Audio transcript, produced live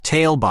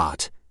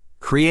Talebot.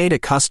 Create a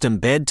custom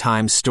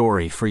bedtime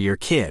story for your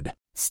kid.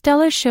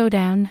 Stellar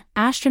Showdown,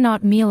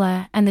 Astronaut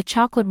Mila and the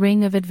Chocolate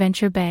Ring of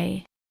Adventure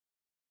Bay.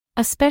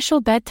 A special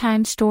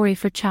bedtime story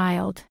for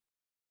child.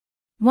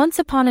 Once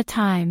upon a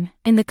time,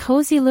 in the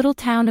cozy little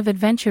town of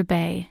Adventure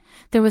Bay,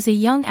 there was a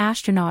young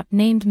astronaut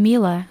named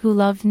Mila who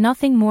loved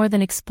nothing more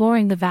than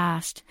exploring the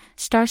vast,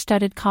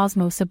 star-studded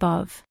cosmos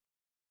above.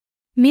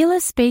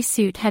 Mila's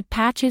spacesuit had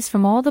patches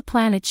from all the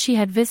planets she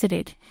had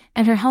visited,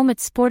 and her helmet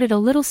sported a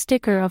little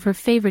sticker of her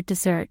favorite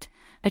dessert,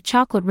 a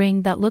chocolate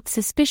ring that looked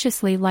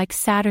suspiciously like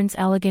Saturn's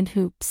elegant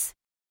hoops.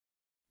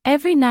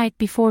 Every night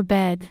before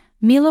bed,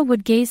 Mila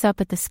would gaze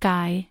up at the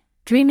sky,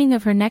 dreaming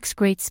of her next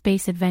great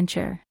space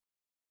adventure.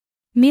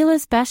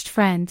 Mila's best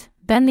friend,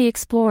 Ben the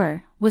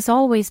Explorer, was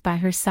always by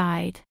her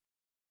side.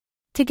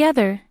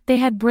 Together, they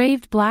had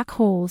braved black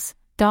holes,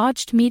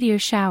 dodged meteor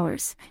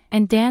showers,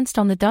 and danced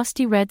on the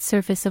dusty red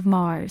surface of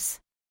Mars.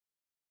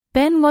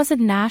 Ben wasn't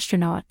an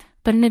astronaut,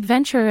 but an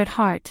adventurer at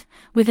heart,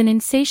 with an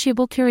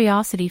insatiable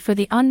curiosity for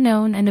the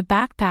unknown and a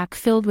backpack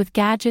filled with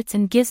gadgets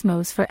and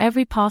gizmos for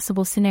every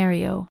possible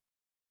scenario.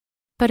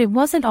 But it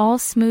wasn't all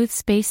smooth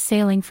space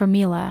sailing for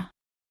Mila.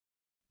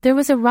 There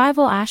was a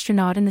rival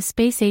astronaut in the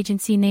space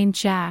agency named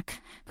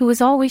Jack, who was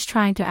always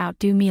trying to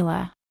outdo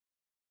Mila.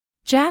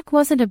 Jack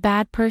wasn't a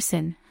bad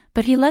person,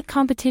 but he let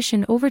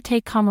competition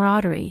overtake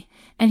camaraderie,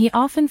 and he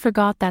often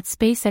forgot that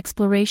space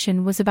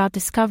exploration was about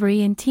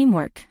discovery and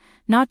teamwork,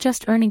 not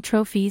just earning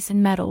trophies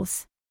and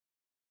medals.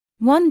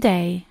 One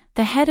day,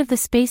 the head of the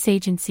space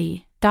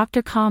agency,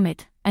 Dr.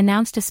 Comet,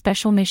 announced a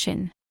special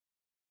mission.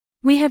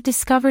 "We have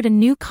discovered a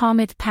new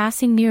comet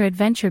passing near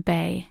Adventure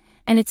Bay,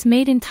 and it's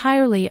made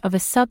entirely of a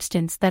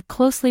substance that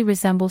closely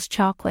resembles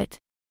chocolate."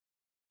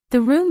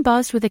 The room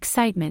buzzed with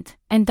excitement,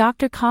 and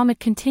Dr. Comet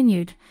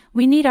continued,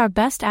 "We need our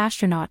best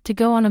astronaut to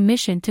go on a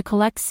mission to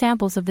collect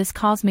samples of this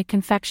cosmic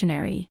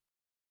confectionery."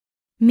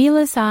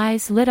 Mila's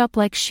eyes lit up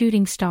like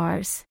shooting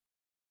stars.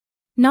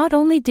 Not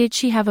only did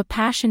she have a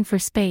passion for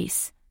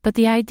space, but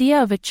the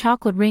idea of a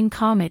chocolate ring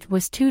comet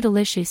was too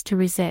delicious to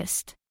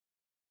resist.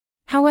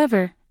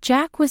 However,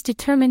 Jack was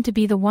determined to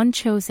be the one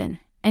chosen,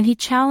 and he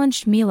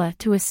challenged Mila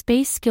to a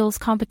space skills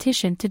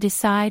competition to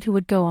decide who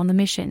would go on the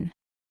mission.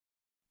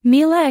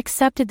 Mila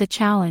accepted the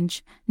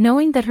challenge,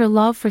 knowing that her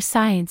love for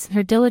science and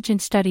her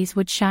diligent studies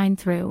would shine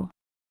through.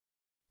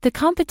 The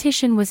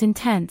competition was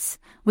intense,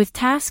 with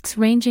tasks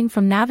ranging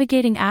from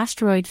navigating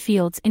asteroid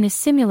fields in a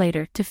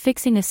simulator to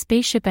fixing a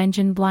spaceship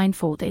engine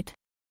blindfolded.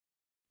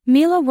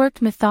 Mila worked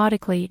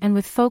methodically and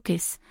with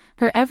focus,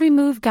 her every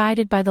move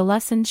guided by the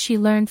lessons she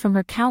learned from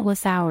her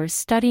countless hours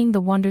studying the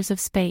wonders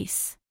of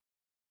space.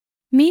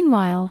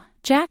 Meanwhile,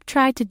 Jack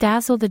tried to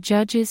dazzle the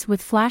judges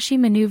with flashy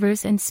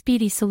maneuvers and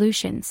speedy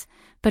solutions,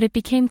 but it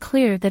became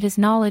clear that his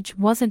knowledge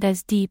wasn't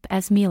as deep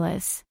as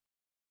Mila's.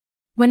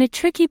 When a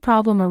tricky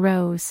problem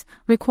arose,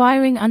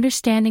 requiring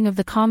understanding of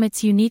the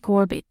comet's unique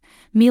orbit,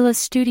 Mila's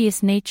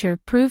studious nature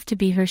proved to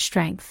be her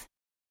strength.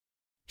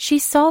 She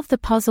solved the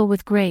puzzle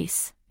with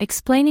grace,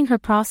 explaining her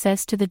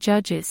process to the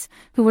judges,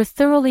 who were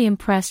thoroughly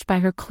impressed by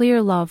her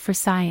clear love for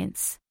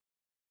science.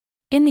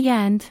 In the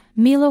end,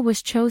 Mila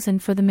was chosen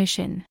for the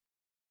mission.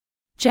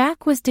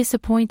 Jack was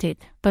disappointed,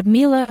 but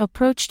Mila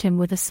approached him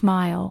with a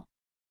smile.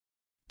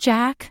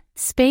 "Jack,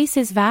 space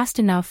is vast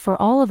enough for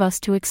all of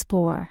us to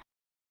explore.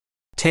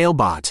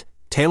 Talebot.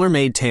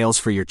 Tailor-made tales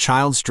for your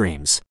child's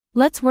dreams.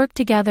 Let's work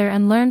together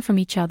and learn from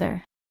each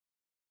other.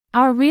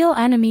 Our real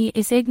enemy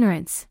is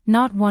ignorance,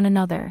 not one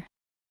another."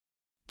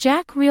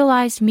 Jack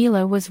realized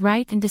Mila was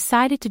right and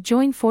decided to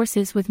join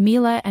forces with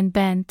Mila and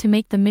Ben to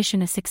make the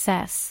mission a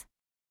success.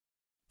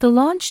 The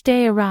launch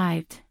day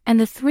arrived, and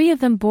the three of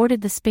them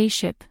boarded the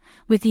spaceship,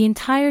 with the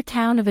entire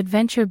town of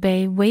Adventure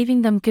Bay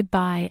waving them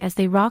goodbye as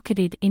they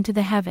rocketed into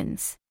the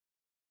heavens.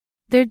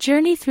 Their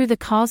journey through the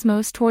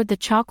cosmos toward the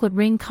Chocolate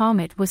Ring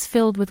Comet was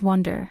filled with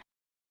wonder.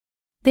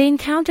 They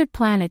encountered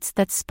planets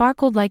that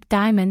sparkled like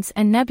diamonds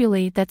and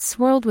nebulae that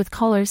swirled with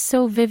colors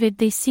so vivid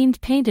they seemed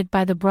painted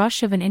by the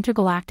brush of an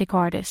intergalactic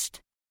artist.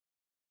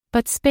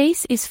 But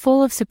space is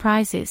full of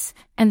surprises,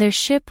 and their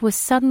ship was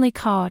suddenly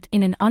caught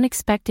in an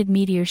unexpected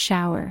meteor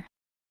shower.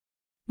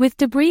 With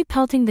debris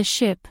pelting the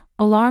ship,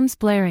 alarms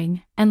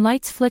blaring, and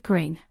lights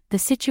flickering, the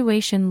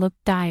situation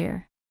looked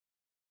dire.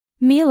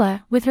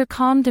 Mila, with her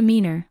calm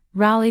demeanor,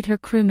 rallied her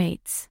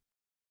crewmates.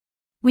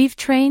 "We've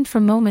trained for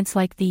moments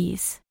like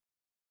these.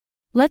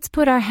 Let's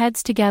put our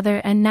heads together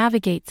and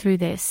navigate through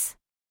this."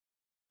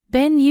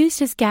 Ben used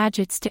his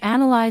gadgets to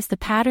analyze the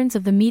patterns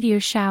of the meteor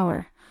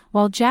shower,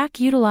 while Jack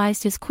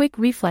utilized his quick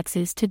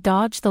reflexes to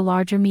dodge the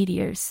larger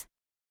meteors.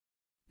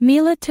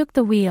 Mila took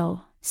the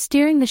wheel,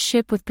 steering the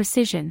ship with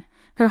precision,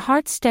 her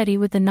heart steady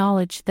with the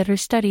knowledge that her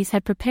studies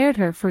had prepared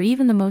her for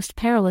even the most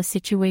perilous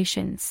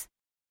situations.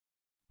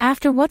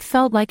 After what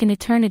felt like an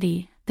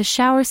eternity, the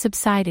shower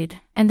subsided,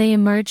 and they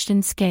emerged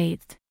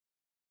unscathed.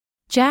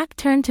 Jack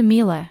turned to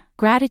Mila,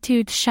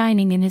 gratitude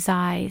shining in his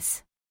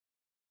eyes.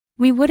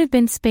 "We would have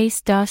been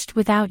space dust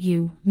without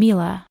you,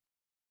 Mila.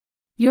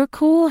 Your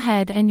cool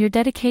head and your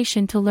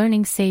dedication to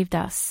learning saved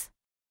us."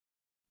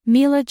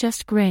 Mila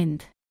just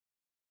grinned.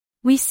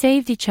 We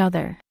saved each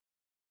other.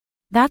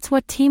 That's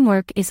what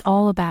teamwork is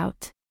all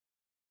about.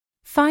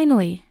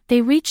 Finally,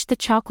 they reached the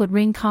chocolate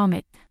ring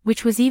comet,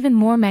 which was even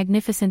more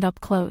magnificent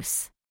up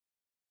close.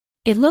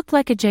 It looked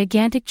like a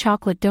gigantic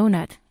chocolate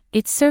donut,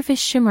 its surface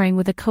shimmering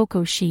with a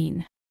cocoa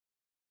sheen.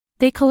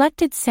 They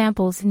collected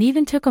samples and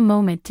even took a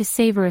moment to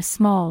savor a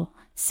small,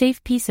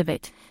 safe piece of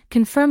it,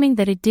 confirming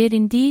that it did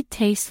indeed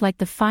taste like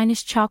the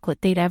finest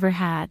chocolate they'd ever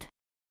had.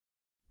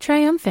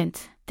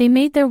 Triumphant, they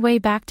made their way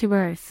back to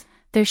Earth,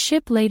 their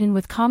ship laden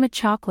with comet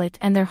chocolate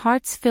and their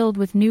hearts filled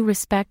with new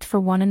respect for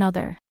one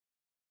another.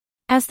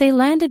 As they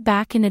landed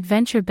back in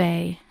Adventure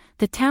Bay,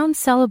 the town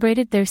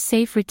celebrated their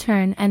safe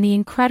return and the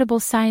incredible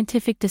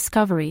scientific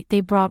discovery they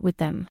brought with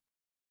them.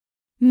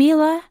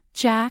 Mila,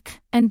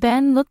 Jack, and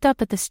Ben looked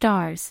up at the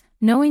stars,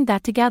 knowing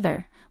that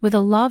together, with a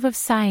love of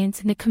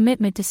science and a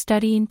commitment to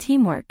study and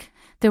teamwork,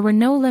 there were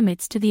no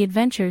limits to the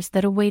adventures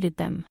that awaited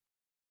them.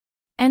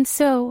 And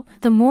so,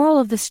 the moral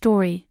of the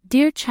story,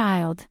 dear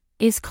child,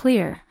 is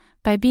clear.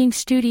 By being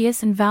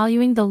studious and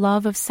valuing the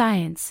love of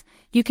science,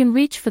 you can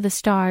reach for the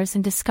stars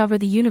and discover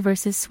the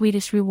universe's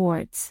sweetest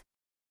rewards.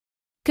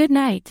 Good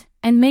night,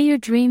 and may your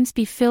dreams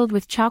be filled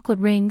with chocolate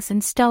rings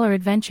and stellar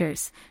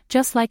adventures,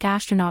 just like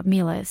Astronaut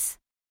Mila's.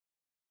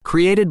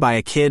 Created by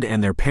a kid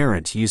and their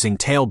parent using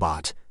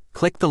Tailbot,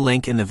 click the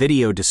link in the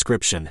video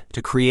description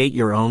to create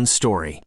your own story.